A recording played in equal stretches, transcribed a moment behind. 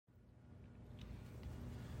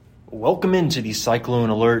Welcome into the Cyclone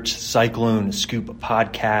Alert Cyclone Scoop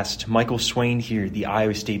podcast. Michael Swain here, the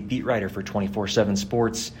Iowa State beat writer for 24/7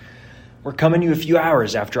 Sports. We're coming to you a few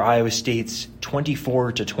hours after Iowa State's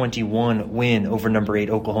 24-21 win over number 8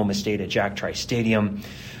 Oklahoma State at Jack Trice Stadium.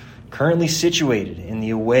 Currently situated in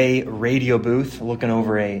the away radio booth, looking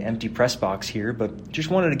over a empty press box here, but just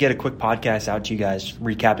wanted to get a quick podcast out to you guys,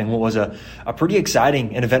 recapping what was a pretty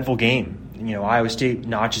exciting and eventful game. You know, Iowa State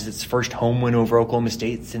notches its first home win over Oklahoma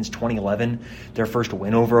State since 2011, their first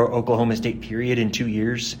win over Oklahoma State period in 2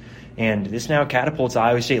 years. And this now catapults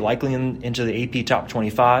Iowa State likely into the AP Top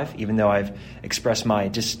 25, even though I've expressed my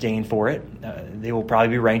disdain for it. They will probably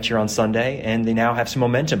be ranked here on Sunday, and they now have some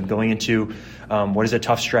momentum going into what is a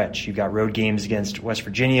tough stretch. You've got road games against West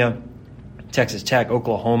Virginia, Texas Tech,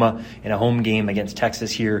 Oklahoma, and a home game against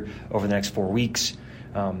Texas here over the next 4 weeks.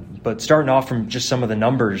 But starting off from just some of the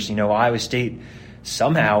numbers, you know, Iowa State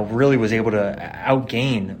somehow really was able to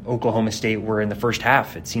outgain Oklahoma State, where in the first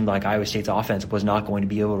half it seemed like Iowa State's offense was not going to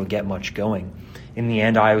be able to get much going. In the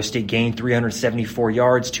end, Iowa State gained 374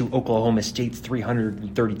 yards to Oklahoma State's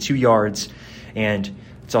 332 yards. And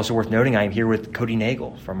it's also worth noting I am here with Cody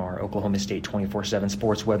Nagel from our Oklahoma State 24/7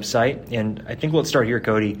 Sports website. And I think let's start here,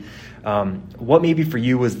 Cody. What maybe for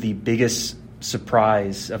you was the biggest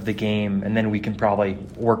surprise of the game, and then we can probably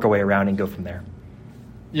work our way around and go from there.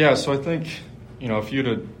 Yeah, so I think, if you'd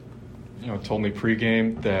have, told me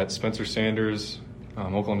pregame that Spencer Sanders,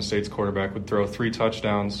 Oklahoma State's quarterback, would throw 3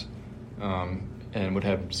 touchdowns and would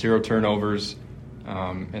have 0 turnovers,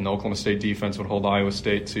 and the Oklahoma State defense would hold Iowa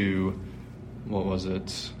State to,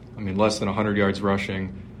 less than 100 yards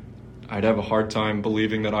rushing, I'd have a hard time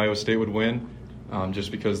believing that Iowa State would win,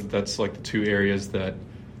 just because that's like the 2 areas that,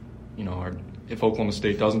 if Oklahoma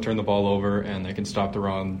State doesn't turn the ball over and they can stop the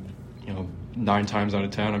run, 9 times out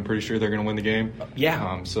of 10, I'm pretty sure they're going to win the game.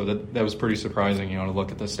 Yeah. So that was pretty surprising, to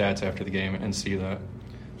look at the stats after the game and see that.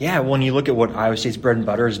 Yeah, when you look at what Iowa State's bread and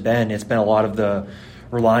butter has been, it's been a lot of the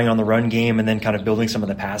relying on the run game and then kind of building some of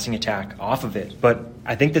the passing attack off of it. But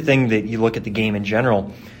I think the thing that you look at the game in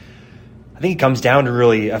general, I think it comes down to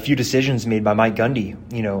really a few decisions made by Mike Gundy.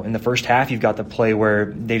 In the first half, you've got the play where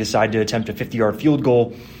they decide to attempt a 50-yard field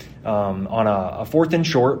goal on a 4th and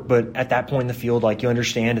short, but at that point in the field, you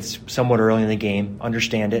understand it's somewhat early in the game,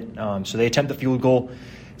 understand it. So they attempt the field goal.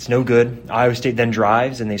 It's no good. Iowa State then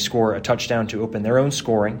drives, and they score a touchdown to open their own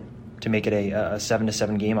scoring to make it a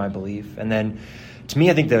 7-7 game, I believe. And then, to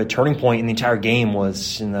me, I think the turning point in the entire game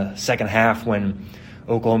was in the second half when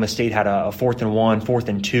Oklahoma State had a 4th and 1, 4th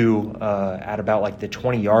and 2 at about the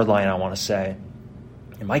 20-yard line, I want to say.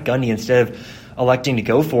 And Mike Gundy, instead of electing to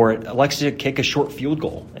go for it, elects to kick a short field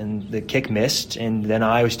goal, and the kick missed, and then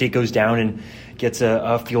Iowa State goes down and gets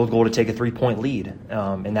a field goal to take a 3-point lead,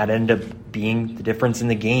 and that ended up being the difference in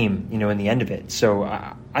the game, in the end of it. So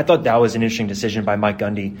I thought that was an interesting decision by Mike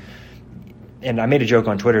Gundy, and I made a joke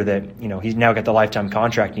on Twitter that, he's now got the lifetime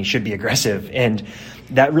contract and he should be aggressive, and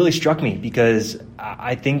that really struck me because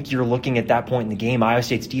I think you're looking at that point in the game, Iowa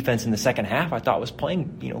State's defense in the second half I thought was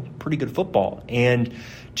playing, pretty good football, and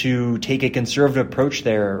to take a conservative approach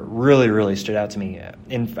there really, really stood out to me.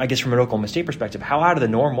 And I guess from an Oklahoma State perspective, how out of the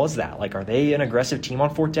norm was that? Are they an aggressive team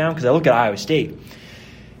on 4th down? Because I look at Iowa State,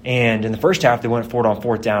 and in the first half, they went for it on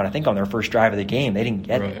 4th down. I think on their first drive of the game, they didn't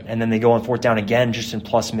get it. And then they go on 4th down again just in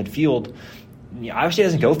plus midfield. Iowa State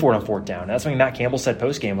doesn't go for it on 4th down. That's something Matt Campbell said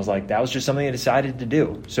post-game, was that was just something they decided to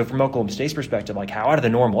do. So from Oklahoma State's perspective, how out of the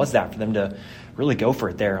norm was that for them to really go for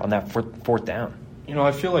it there on that 4th down?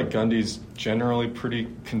 I feel like Gundy's generally pretty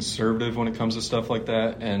conservative when it comes to stuff like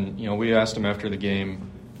that. And, we asked him after the game,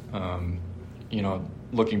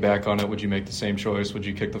 looking back on it, would you make the same choice? Would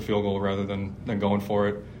you kick the field goal rather than going for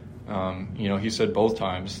it? He said both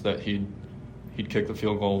times that he'd kick the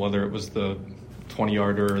field goal, whether it was the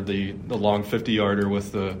 20-yarder or the long 50-yarder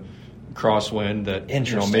with the crosswind that,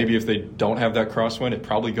 maybe if they don't have that crosswind, it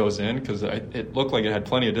probably goes in, because it looked like it had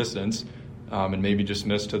plenty of distance, and maybe just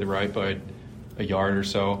missed to the right by a yard or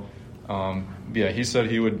so. He said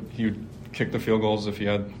he would kick the field goals if he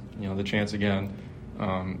had the chance again.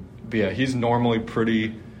 He's normally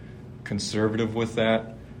pretty conservative with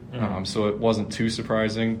that, so it wasn't too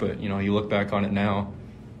surprising. But you look back on it now,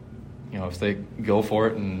 if they go for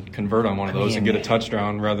it and convert on one of those and get a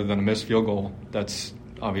touchdown rather than a missed field goal, that's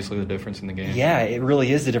obviously the difference in the game. Yeah, it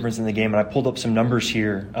really is the difference in the game. And I pulled up some numbers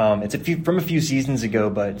here. It's from a few seasons ago,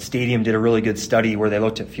 but Stadium did a really good study where they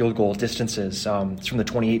looked at field goal distances. It's from the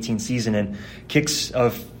 2018 season, and kicks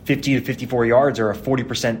of 50 to 54 yards are a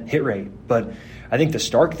 40% hit rate. But I think the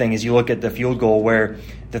stark thing is you look at the field goal where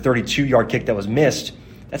the 32-yard kick that was missed,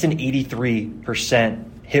 that's an 83%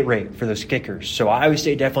 hit rate for those kickers. So Iowa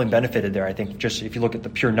State definitely benefited there, I think, just if you look at the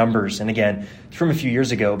pure numbers. And again, it's from a few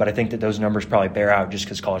years ago, but I think that those numbers probably bear out just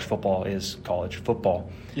because college football is college football.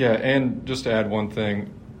 Yeah, and just to add one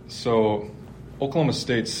thing, so Oklahoma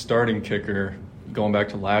State's starting kicker, going back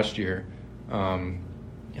to last year, I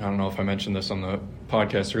don't know if I mentioned this on the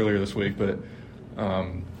podcast earlier this week, but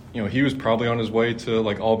he was probably on his way to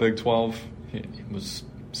like all Big 12.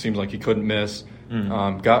 Seems like he couldn't miss.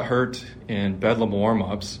 Got hurt in Bedlam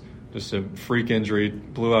warmups, just a freak injury,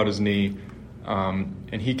 blew out his knee,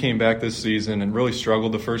 and he came back this season and really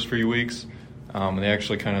struggled the first few weeks. And they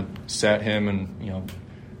actually kind of sat him and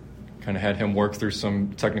kind of had him work through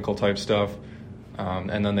some technical type stuff.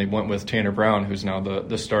 And then they went with Tanner Brown, who's now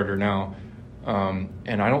the starter now.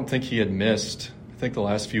 And I don't think he had missed. I think the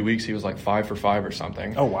last few weeks he was like 5 for 5 or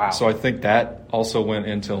something. Oh, wow. So I think that also went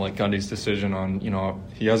into like Gundy's decision on,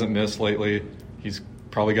 he hasn't missed lately. He's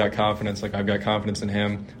probably got confidence. Like, I've got confidence in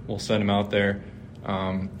him. We'll send him out there.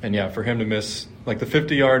 And yeah, for him to miss like the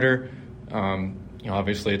 50-yarder,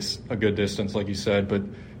 obviously it's a good distance, like you said, but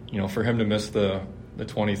for him to miss the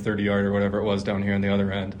 20, 30-yard or whatever it was down here on the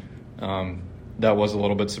other end, that was a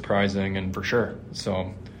little bit surprising. And for sure.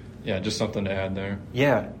 So, yeah, just something to add there.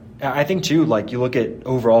 Yeah. I think, too, like you look at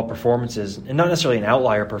overall performances, and not necessarily an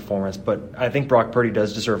outlier performance, but I think Brock Purdy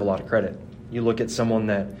does deserve a lot of credit. You look at someone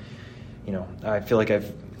that, I feel like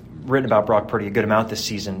I've written about Brock Purdy a good amount this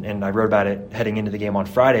season, and I wrote about it heading into the game on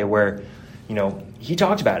Friday where, he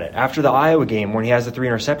talked about it. After the Iowa game when he has the 3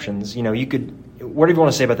 interceptions, you could – whatever you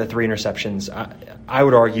want to say about the 3 interceptions, I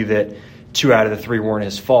would argue that 2 out of the 3 weren't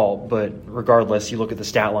his fault, but regardless, you look at the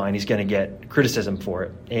stat line, he's going to get criticism for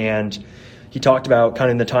it. And he talked about kind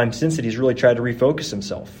of in the time since that he's really tried to refocus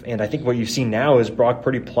himself. And I think what you've seen now is Brock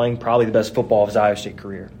Purdy playing probably the best football of his Iowa State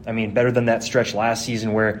career. I mean, better than that stretch last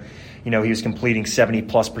season where, he was completing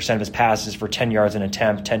 70+% of his passes for 10 yards an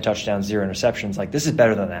attempt, 10 touchdowns, 0 interceptions. Like, this is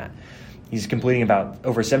better than that. He's completing about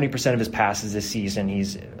over 70% of his passes this season.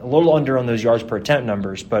 He's a little under on those yards per attempt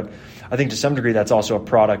numbers, but I think to some degree that's also a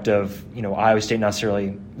product of, Iowa State not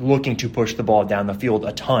necessarily looking to push the ball down the field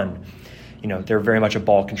a ton. They're very much a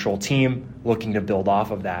ball control team looking to build off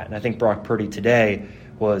of that. And I think Brock Purdy today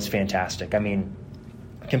was fantastic. I mean,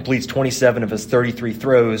 completes 27 of his 33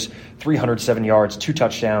 throws, 307 yards, 2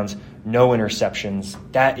 touchdowns, no interceptions.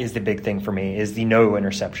 That is the big thing for me, is the no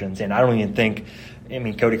interceptions. And I don't even think,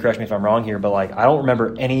 Cody, correct me if I'm wrong here, but I don't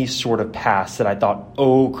remember any sort of pass that I thought,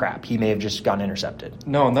 oh crap, he may have just gotten intercepted.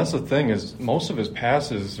 No, and that's the thing is most of his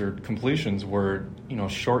passes or completions were,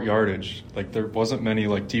 short yardage. Like, there wasn't many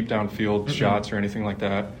deep downfield shots or anything like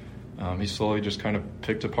that. He slowly just kind of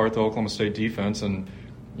picked apart the Oklahoma State defense, and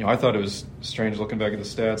I thought it was strange looking back at the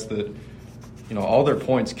stats that all their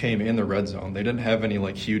points came in the red zone. They didn't have any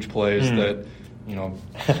huge plays that.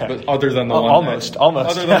 But other than the one almost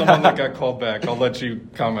other than the one that got called back, I'll let you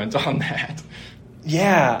comment on that.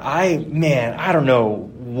 Yeah, I don't know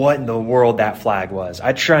what in the world that flag was.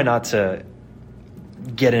 I try not to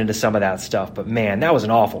get into some of that stuff, but man, that was an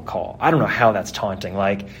awful call. I don't know how that's taunting.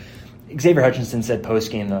 Like, Xavier Hutchinson said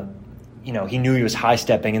post-game that, he knew he was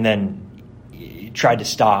high-stepping and then he tried to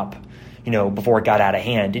stop, before it got out of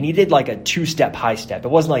hand. And he did a 2-step high step. It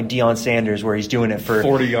wasn't like Deion Sanders where he's doing it for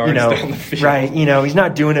 40 yards down the field. Right. He's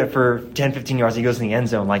not doing it for 10, 15 yards. He goes in the end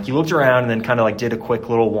zone. He looked around and then kind of did a quick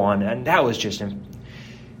little one. And that was just,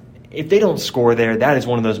 if they don't score there, that is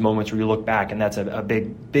one of those moments where you look back and that's a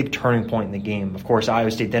big turning point in the game. Of course, Iowa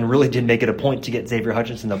State then really did make it a point to get Xavier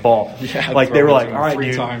Hutchinson the ball. Yeah, they were all right, 3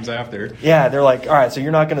 dude. times after. Yeah, they're all right, so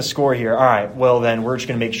you're not going to score here. All right, well then we're just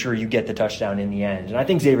going to make sure you get the touchdown in the end. And I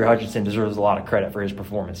think Xavier Hutchinson deserves a lot of credit for his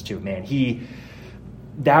performance too, man.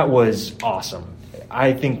 That was awesome.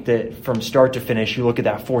 I think that from start to finish, you look at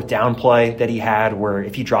that 4th down play that he had where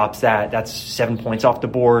if he drops that, that's 7 points off the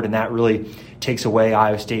board, and that really takes away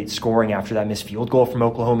Iowa State scoring after that missed field goal from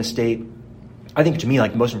Oklahoma State. I think to me, the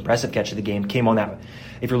most impressive catch of the game came on that,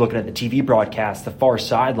 if you're looking at the TV broadcast, the far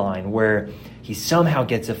sideline where he somehow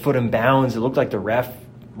gets a foot in bounds. It looked like the ref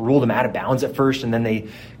ruled him out of bounds at first, and then they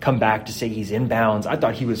come back to say he's in bounds. I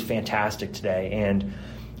thought he was fantastic today, and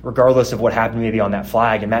regardless of what happened maybe on that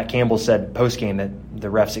flag, and Matt Campbell said post-game that the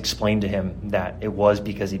refs explained to him that it was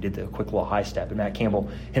because he did the quick little high step. And Matt Campbell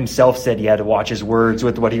himself said he had to watch his words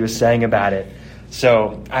with what he was saying about it.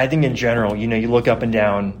 So I think in general, you look up and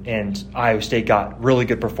down, and Iowa State got really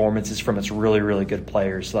good performances from its really, really good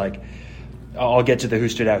players. I'll get to the who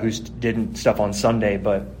stood out, who didn't stuff on Sunday,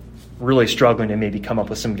 but really struggling to maybe come up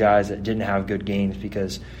with some guys that didn't have good games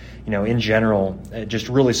because – in general, just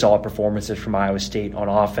really solid performances from Iowa State on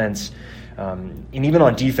offense. And even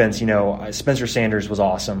on defense, Spencer Sanders was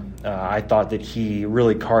awesome. I thought that he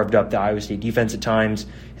really carved up the Iowa State defense at times.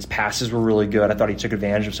 His passes were really good. I thought he took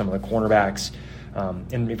advantage of some of the cornerbacks.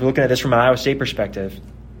 And if you're looking at this from an Iowa State perspective,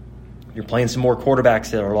 you're playing some more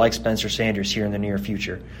quarterbacks that are like Spencer Sanders here in the near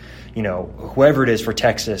future. Whoever it is for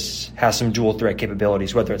Texas has some dual threat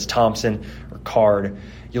capabilities, whether it's Thompson or Card.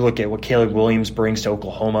 You look at what Caleb Williams brings to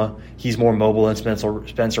Oklahoma. He's more mobile than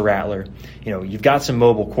Spencer Rattler. You've got some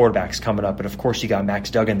mobile quarterbacks coming up, but of course you got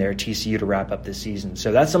Max Duggan there at TCU to wrap up this season.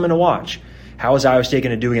 So that's something to watch. How is Iowa State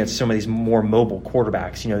going to do against some of these more mobile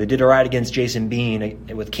quarterbacks? They did all right against Jason Bean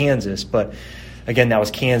with Kansas, but again, that was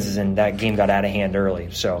Kansas, and that game got out of hand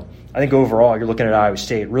early. So I think overall, you're looking at Iowa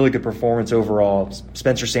State, really good performance overall.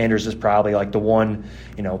 Spencer Sanders is probably like the one,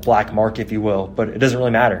 black mark, if you will, but it doesn't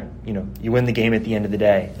really matter. You win the game at the end of the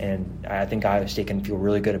day, and I think Iowa State can feel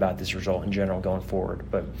really good about this result in general going forward.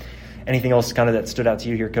 But anything else kind of that stood out to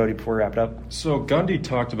you here, Cody, before we wrap it up? So Gundy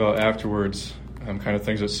talked about afterwards, kind of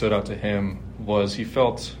things that stood out to him was he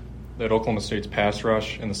felt that Oklahoma State's pass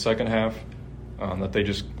rush in the second half, that they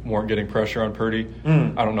just weren't getting pressure on Purdy.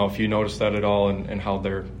 I don't know if you noticed that at all and how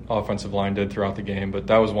their offensive line did throughout the game, but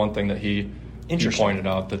that was one thing that he pointed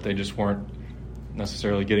out, that they just weren't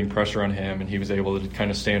necessarily getting pressure on him, and he was able to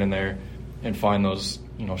kind of stand in there and find those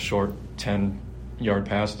short 10-yard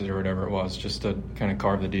passes or whatever it was just to kind of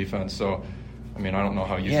carve the defense. So I don't know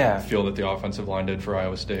how you feel that the offensive line did for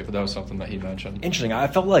Iowa State, but that was something that he mentioned. Interesting. I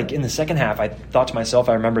felt like in the second half, I thought to myself,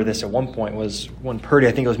 I remember this at one point, was when Purdy,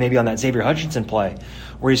 I think it was maybe on that Xavier Hutchinson play,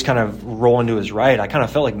 where he's kind of rolling to his right. I kind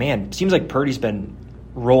of felt like, man, it seems like Purdy's been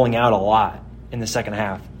rolling out a lot in the second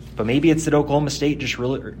half. But maybe it's that Oklahoma State just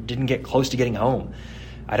really didn't get close to getting home.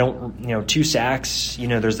 I don't, 2 sacks.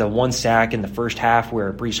 There's the 1 sack in the first half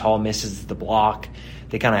where Breece Hall misses the block.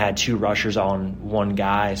 They kind of had 2 rushers on 1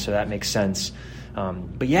 guy, so that makes sense.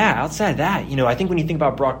 But yeah, outside of that, I think when you think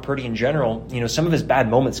about Brock Purdy in general, some of his bad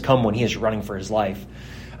moments come when he is running for his life.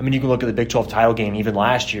 You can look at the Big 12 title game even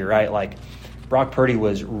last year, right? Like, Brock Purdy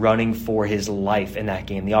was running for his life in that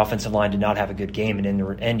game. The offensive line did not have a good game, and in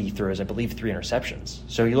the end, he throws, I believe, 3 interceptions.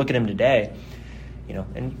 So you look at him today,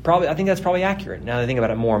 and probably I think that's probably accurate. Now that I think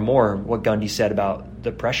about it more and more, what Gundy said about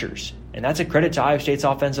the pressures. And that's a credit to Iowa State's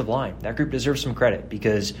offensive line. That group deserves some credit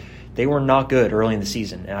because they were not good early in the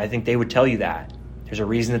season, and I think they would tell you that. There's a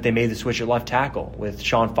reason that they made the switch at left tackle with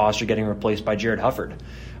Sean Foster getting replaced by Jared Hufford.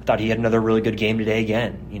 I thought he had another really good game today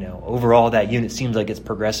again. Overall, that unit seems like it's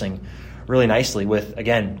progressing really nicely with,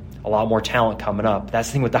 again, a lot more talent coming up. That's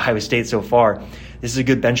the thing with Iowa State so far. This is a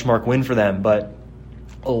good benchmark win for them, but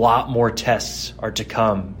a lot more tests are to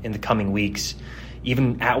come in the coming weeks,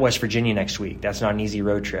 even at West Virginia next week. That's not an easy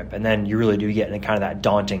road trip. And then you really do get in kind of that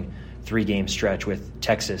daunting 3-game stretch with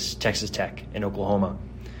Texas, Texas Tech, and Oklahoma.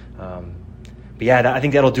 But yeah, I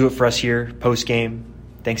think that'll do it for us here post-game.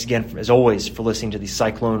 Thanks again, as always, for listening to the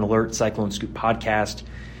Cyclone Alert, Cyclone Scoop podcast.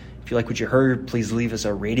 If you like what you heard, please leave us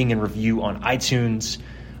a rating and review on iTunes.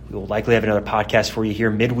 We will likely have another podcast for you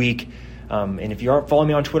here midweek. And if you aren't following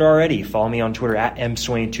me on Twitter already, follow me on Twitter at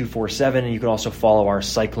mswain247. And you can also follow our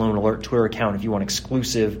Cyclone Alert Twitter account if you want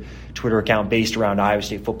exclusive Twitter account based around Iowa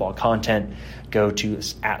State football content. Go to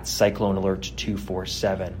at Cyclone Alert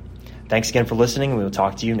 247. Thanks again for listening, and we will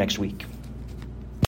talk to you next week.